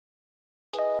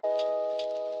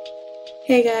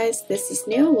Hey guys, this is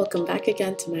Neil. Welcome back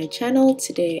again to my channel.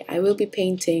 Today I will be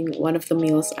painting one of the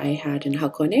meals I had in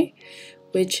Hakone,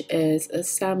 which is a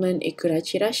salmon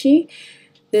ikurachirashi.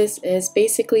 This is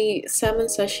basically salmon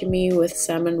sashimi with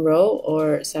salmon roe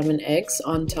or salmon eggs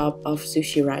on top of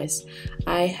sushi rice.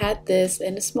 I had this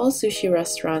in a small sushi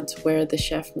restaurant where the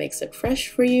chef makes it fresh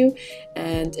for you,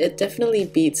 and it definitely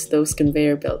beats those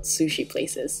conveyor belt sushi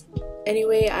places.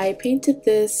 Anyway, I painted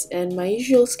this in my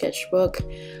usual sketchbook.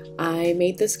 I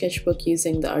made the sketchbook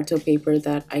using the Arto paper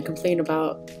that I complained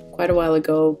about quite a while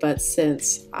ago, but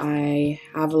since I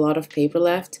have a lot of paper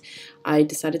left, I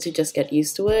decided to just get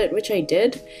used to it, which I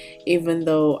did, even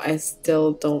though I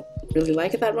still don't really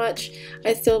like it that much.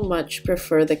 I still much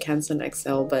prefer the Canson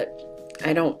XL, but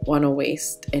I don't want to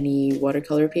waste any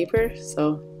watercolor paper,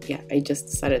 so yeah, I just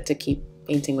decided to keep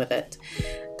painting with it.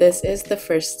 This is the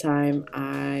first time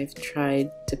I've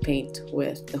tried to paint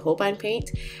with the Holbein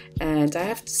paint, and I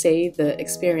have to say the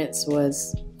experience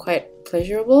was quite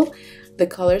pleasurable. The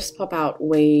colors pop out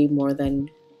way more than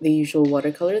the usual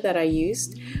watercolor that I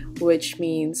used, which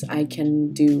means I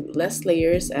can do less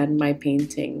layers and my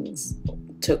paintings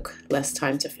took less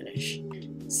time to finish.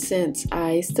 Since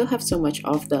I still have so much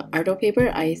of the Arto paper,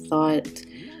 I thought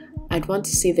I'd want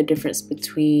to see the difference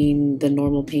between the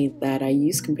normal paint that I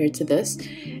use compared to this,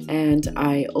 and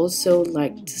I also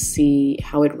like to see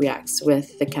how it reacts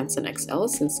with the Canson XL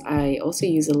since I also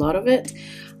use a lot of it.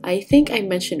 I think I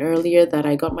mentioned earlier that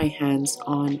I got my hands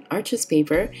on Arches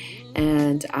paper,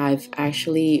 and I've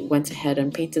actually went ahead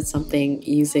and painted something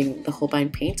using the Holbein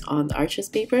paint on the Arches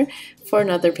paper for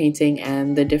another painting,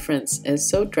 and the difference is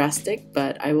so drastic,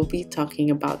 but I will be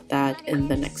talking about that in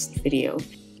the next video.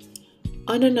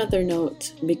 On another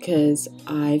note, because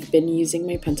I've been using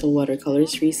my Pentel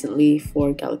watercolors recently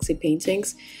for galaxy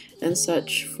paintings and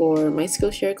such for my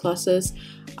Skillshare classes,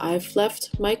 I've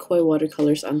left my koi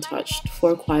watercolors untouched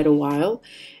for quite a while,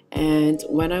 and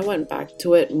when I went back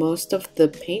to it, most of the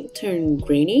paint turned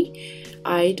grainy.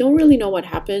 I don't really know what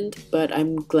happened, but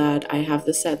I'm glad I have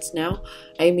the sets now.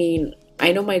 I mean,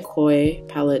 I know my koi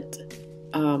palette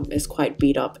is quite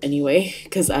beat up anyway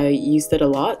because I used it a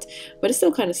lot, but it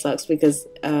still kind of sucks because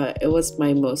it was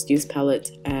my most used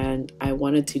palette and I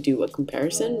wanted to do a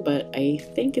comparison, but I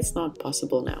think it's not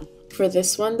possible now. For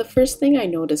this one, the first thing I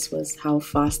noticed was how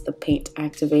fast the paint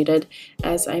activated.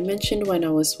 As I mentioned when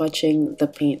I was watching the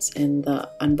paints in the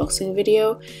unboxing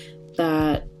video,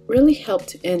 that really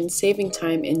helped in saving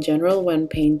time in general when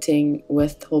painting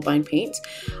with Holbein paint.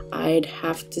 I'd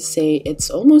have to say it's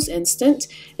almost instant.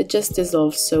 It just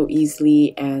dissolves so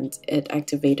easily and it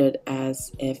activated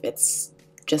as if it's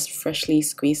just freshly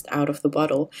squeezed out of the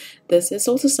bottle. This is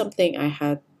also something I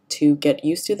had to get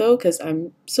used to though, because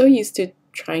I'm so used to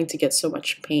trying to get so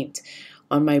much paint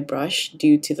on my brush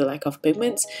due to the lack of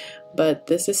pigments, but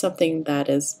this is something that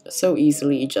is so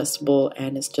easily adjustable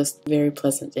and is just very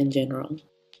pleasant in general.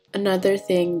 Another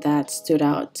thing that stood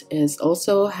out is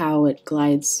also how it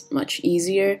glides much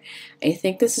easier. I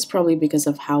think this is probably because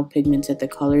of how pigmented the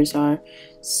colors are,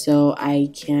 so I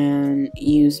can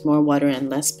use more water and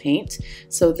less paint,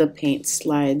 so the paint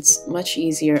slides much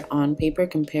easier on paper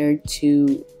compared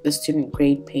to the student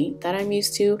grade paint that I'm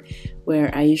used to,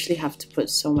 where I usually have to put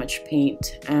so much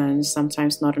paint and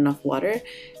sometimes not enough water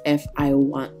if I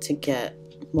want to get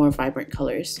more vibrant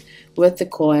colors. With the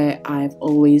koi, I've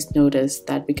always noticed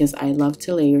that because I love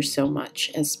to layer so much,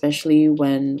 especially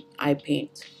when I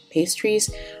paint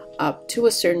pastries, up to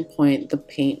a certain point the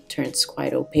paint turns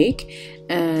quite opaque,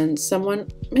 and someone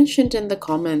mentioned in the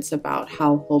comments about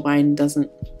how Holbein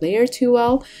doesn't layer too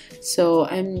well, so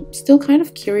I'm still kind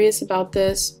of curious about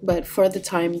this, but for the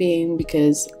time being,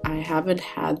 because I haven't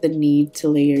had the need to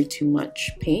layer too much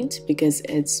paint because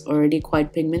it's already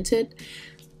quite pigmented,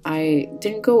 I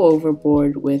didn't go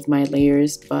overboard with my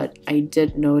layers, but I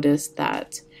did notice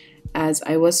that as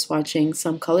I was swatching,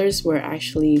 some colors were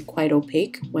actually quite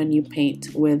opaque when you paint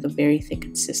with a very thick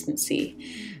consistency.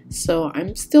 So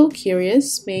I'm still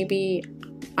curious, maybe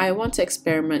I want to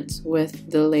experiment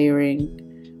with the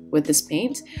layering with this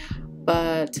paint,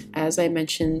 but as I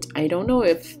mentioned, I don't know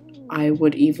if I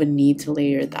would even need to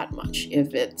layer that much,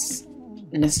 if it's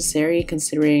necessary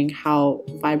considering how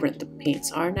vibrant the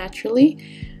paints are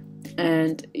naturally.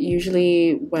 And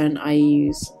usually when I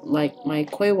use like my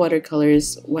koi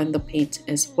watercolors, when the paint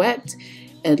is wet,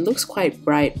 it looks quite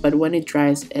bright, but when it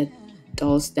dries it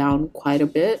dulls down quite a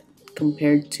bit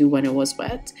compared to when it was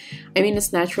wet. I mean,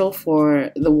 it's natural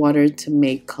for the water to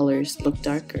make colors look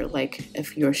darker, like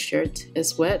if your shirt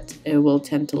is wet it will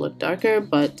tend to look darker,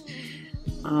 but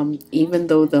even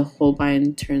though the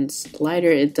Holbein turns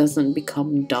lighter, it doesn't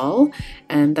become dull,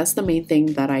 and that's the main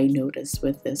thing that I noticed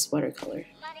with this watercolor.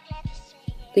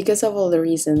 Because of all the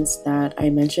reasons that I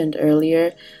mentioned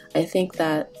earlier, I think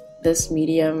that this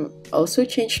medium also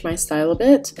changed my style a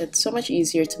bit. It's so much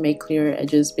easier to make clearer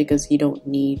edges because you don't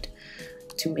need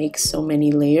to make so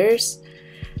many layers.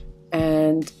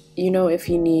 And you know, if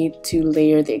you need to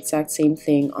layer the exact same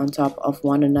thing on top of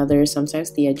one another,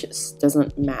 sometimes the edges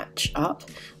doesn't match up,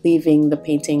 leaving the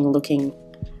painting looking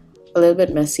a little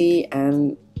bit messy,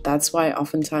 and that's why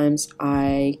oftentimes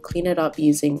I clean it up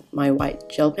using my white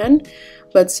gel pen.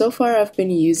 But so far I've been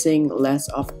using less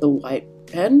of the white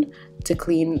pen to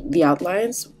clean the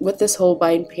outlines. With this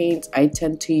Holbein paint, I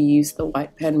tend to use the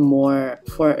white pen more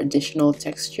for additional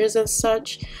textures and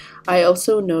such. I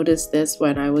also noticed this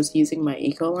when I was using my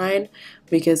Eco line,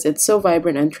 because it's so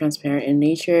vibrant and transparent in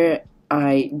nature.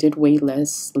 I did way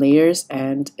less layers,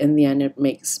 and in the end it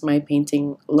makes my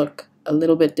painting look a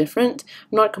little bit different.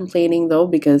 I'm not complaining though,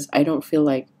 because I don't feel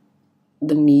like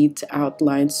the need to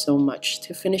outline so much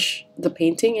to finish the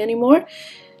painting anymore.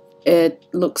 It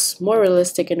looks more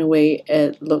realistic in a way.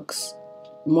 It looks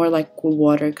more like a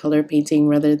watercolor painting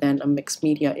rather than a mixed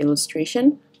media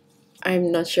illustration.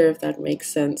 I'm not sure if that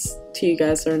makes sense to you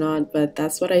guys or not, but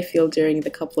that's what I feel during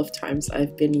the couple of times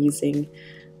I've been using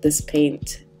this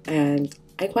paint, and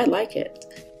I quite like it.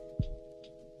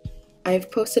 I've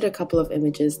posted a couple of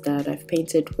images that I've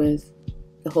painted with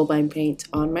the Holbein paint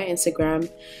on my Instagram.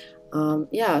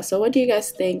 Yeah, so what do you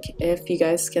guys think? If you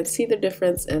guys can see the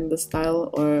difference in the style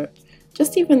or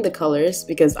just even the colors,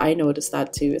 because I noticed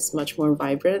that too. It's much more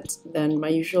vibrant than my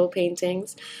usual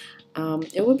paintings.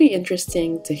 It would be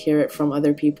interesting to hear it from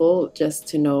other people, just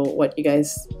to know what you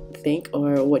guys think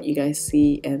or what you guys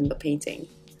see in the painting.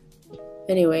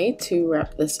 Anyway, to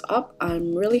wrap this up,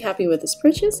 I'm really happy with this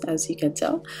purchase, as you can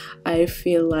tell. I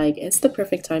feel like it's the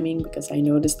perfect timing because I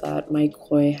noticed that my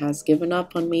koi has given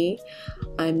up on me.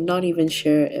 I'm not even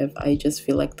sure if I just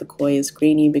feel like the koi is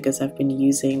grainy because I've been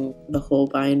using the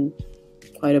Holbein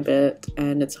quite a bit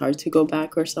and it's hard to go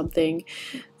back or something.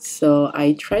 So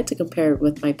I tried to compare it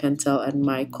with my Pentel and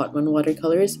my Holbein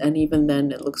watercolors, and even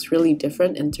then it looks really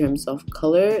different in terms of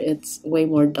color. It's way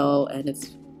more dull and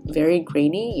it's very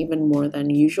grainy, even more than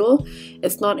usual.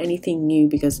 It's not anything new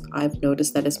because I've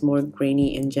noticed that it's more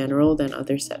grainy in general than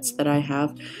other sets that I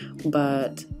have,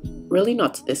 but really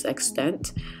not to this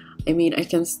extent. I mean, I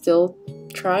can still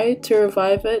try to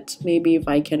revive it. Maybe if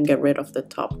I can get rid of the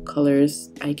top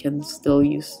colors, I can still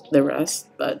use the rest,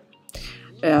 but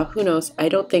yeah, who knows. I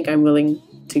don't think I'm willing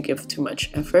to give too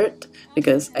much effort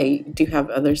because I do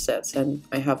have other sets and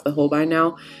I have the Holbein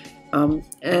now.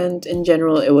 And in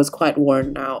general it was quite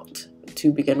worn out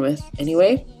to begin with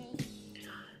anyway.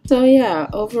 So yeah,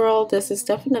 overall this is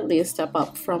definitely a step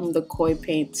up from the koi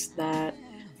paints that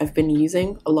I've been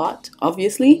using a lot.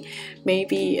 Obviously,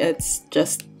 maybe it's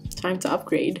just time to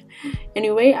upgrade.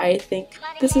 Anyway, I think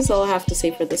this is all I have to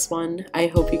say for this one. I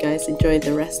hope you guys enjoyed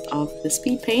the rest of the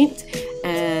speed paint,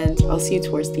 and I'll see you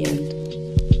towards the end.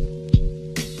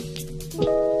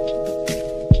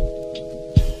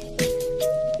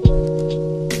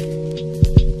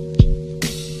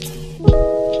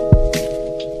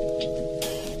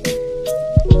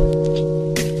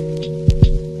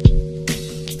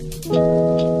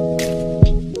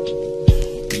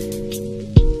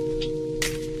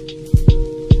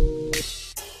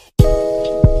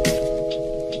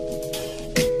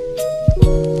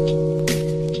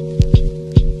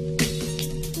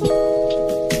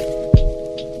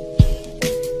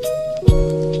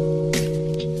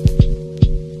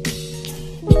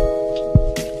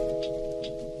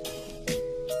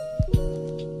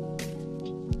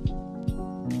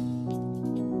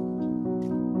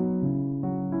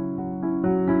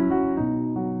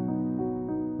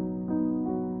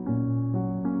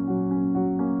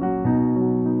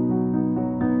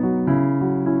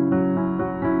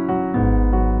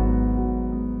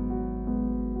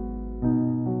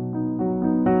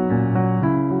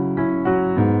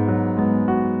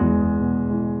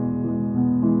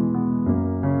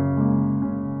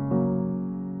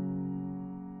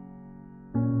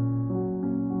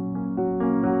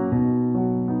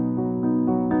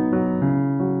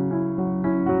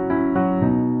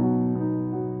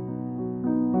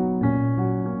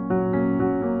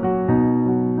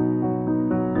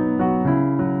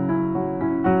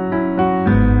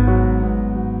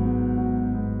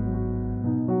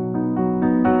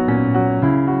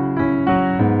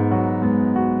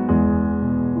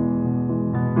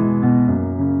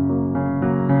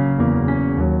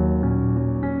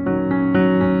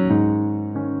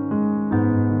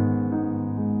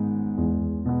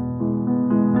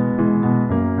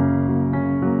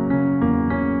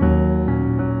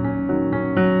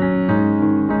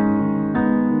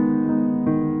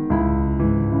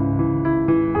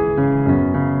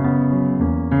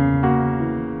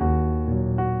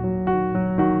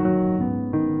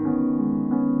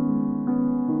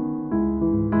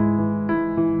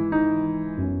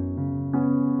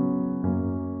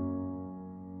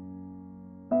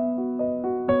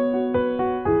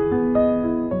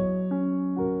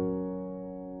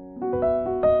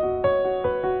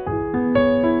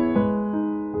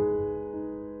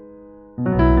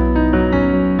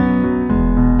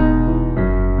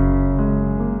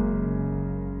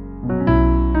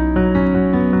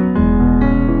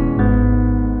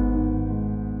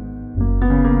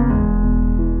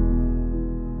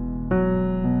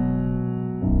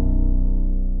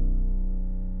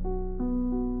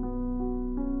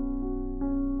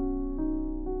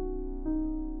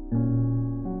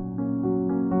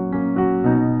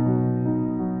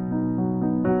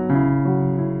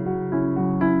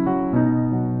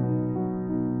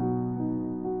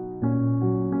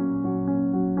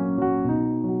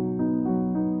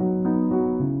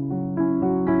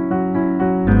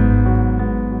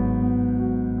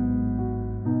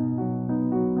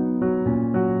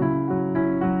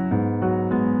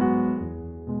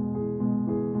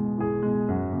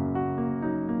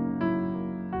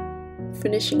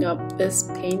 finishing up this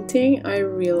painting, I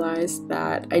realized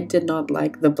that I did not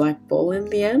like the black bowl in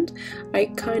the end. I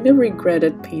kind of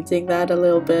regretted painting that a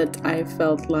little bit. I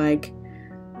felt like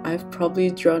I've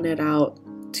probably drawn it out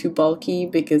too bulky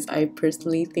because I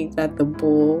personally think that the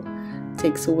bowl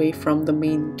takes away from the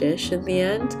main dish in the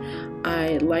end.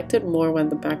 I liked it more when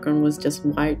the background was just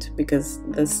white because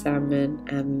the salmon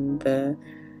and the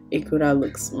ikura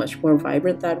looks much more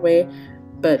vibrant that way.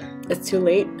 But it's too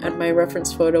late, and my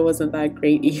reference photo wasn't that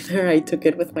great either. I took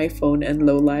it with my phone and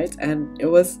low light, and it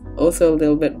was also a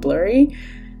little bit blurry.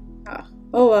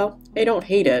 Oh well, I don't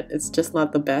hate it, it's just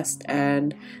not the best,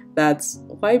 and that's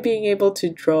why being able to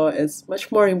draw is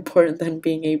much more important than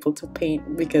being able to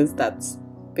paint, because that's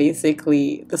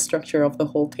basically the structure of the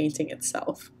whole painting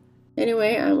itself.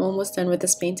 Anyway, I'm almost done with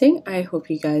this painting. I hope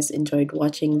you guys enjoyed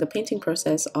watching the painting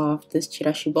process of this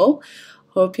chirashi bowl.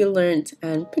 Hope you learned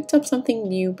and picked up something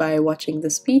new by watching the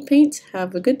speed paint.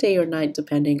 Have a good day or night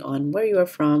depending on where you are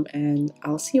from, and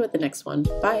I'll see you at the next one.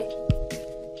 Bye!